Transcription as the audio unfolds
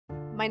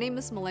My name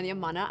is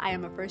Millennium. I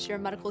am a first-year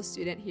medical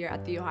student here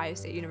at The Ohio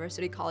State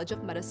University College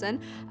of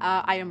Medicine.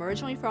 I am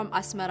originally from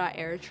Asmara,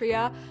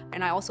 Eritrea,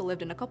 and I also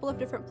lived in a couple of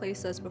different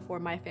places before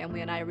my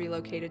family and I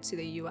relocated to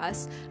the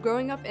US.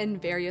 Growing up in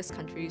various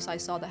countries, I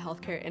saw the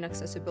healthcare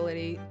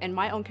inaccessibility in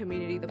my own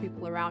community, the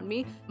people around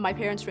me. My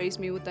parents raised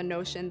me with the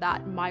notion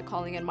that my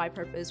calling and my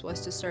purpose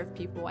was to serve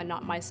people and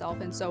not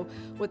myself. And so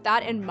with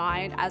that in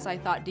mind, as I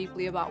thought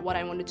deeply about what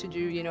I wanted to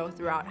do,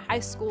 throughout high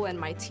school and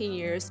my teen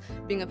years,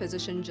 being a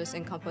physician just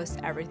encompassed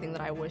everything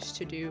that I wish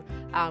to do,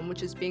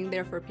 which is being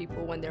there for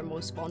people when they're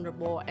most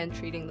vulnerable and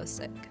treating the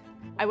sick.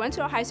 I went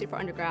to Ohio State for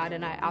undergrad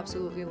and I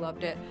absolutely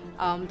loved it.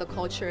 The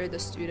culture, the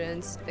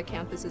students, the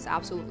campus is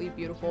absolutely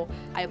beautiful.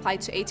 I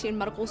applied to 18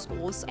 medical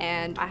schools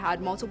and I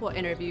had multiple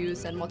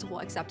interviews and multiple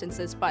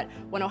acceptances, but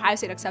when Ohio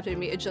State accepted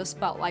me, it just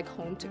felt like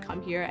home to come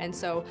here, and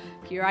so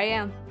here I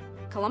am.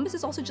 Columbus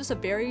is also just a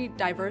very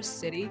diverse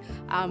city.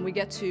 We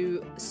get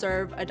to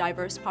serve a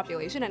diverse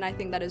population, and I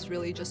think that is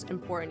really just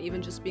important,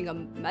 even just being a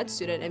med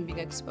student and being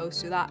exposed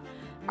to that.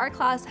 Our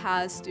class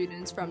has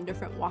students from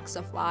different walks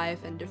of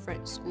life and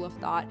different school of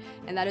thought,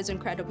 and that is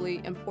incredibly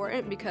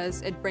important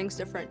because it brings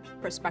different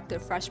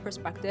perspective, fresh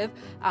perspective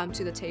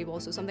to the table.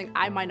 So something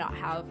I might not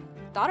have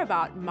thought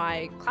about,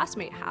 my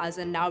classmate has,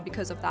 and now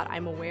because of that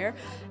I'm aware.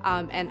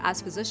 And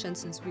as physicians,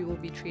 since we will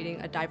be treating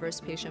a diverse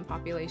patient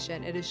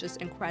population, it is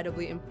just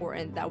incredibly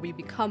important that we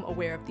become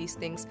aware of these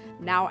things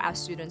now as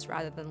students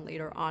rather than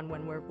later on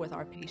when we're with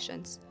our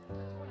patients.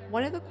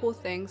 One of the cool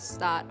things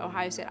that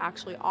Ohio State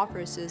actually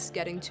offers is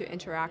getting to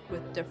interact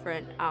with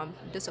different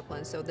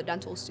disciplines. So the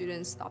dental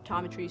students, the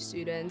optometry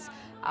students,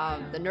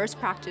 the nurse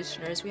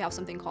practitioners, we have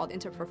something called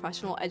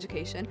interprofessional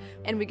education,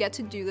 and we get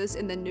to do this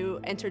in the new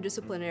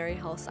interdisciplinary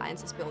health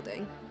sciences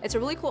building. It's a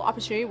really cool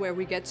opportunity where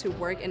we get to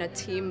work in a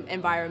team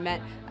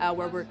environment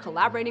where we're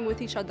collaborating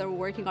with each other, we're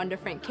working on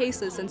different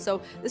cases, and so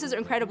this is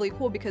incredibly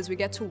cool because we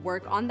get to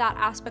work on that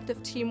aspect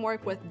of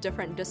teamwork with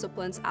different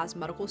disciplines as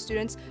medical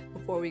students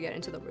before we get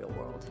into the real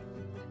world.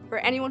 For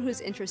anyone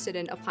who's interested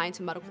in applying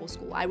to medical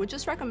school, I would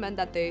just recommend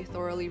that they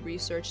thoroughly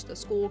research the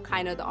school,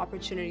 kind of the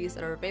opportunities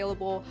that are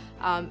available,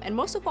 and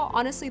most of all,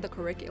 honestly, the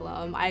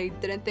curriculum. I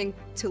didn't think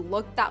to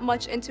look that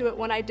much into it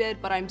when I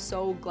did, but I'm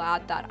so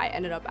glad that I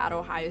ended up at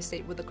Ohio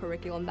State with the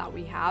curriculum that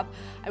we have.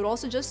 I would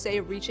also just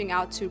say reaching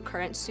out to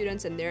current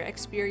students and their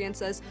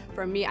experiences.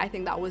 For me, I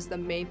think that was the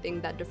main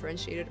thing that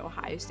differentiated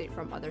Ohio State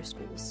from other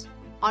schools.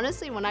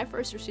 Honestly, when I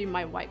first received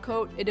my white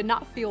coat, it did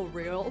not feel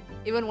real.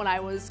 Even when I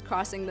was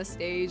crossing the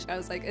stage, I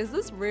was like, is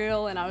this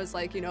real? And I was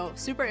like,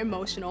 super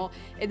emotional.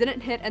 It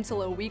didn't hit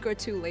until a week or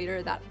two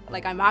later that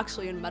I'm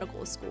actually in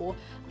medical school.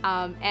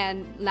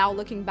 And now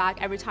looking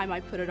back, every time I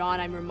put it on,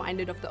 I'm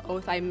reminded of the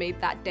oath I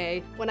made that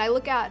day. When I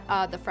look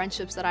at the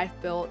friendships that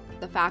I've built,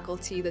 the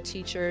faculty, the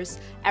teachers,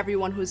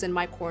 everyone who's in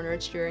my corner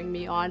cheering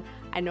me on,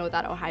 I know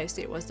that Ohio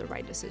State was the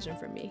right decision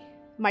for me.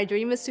 My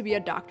dream is to be a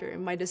doctor,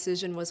 and my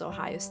decision was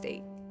Ohio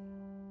State.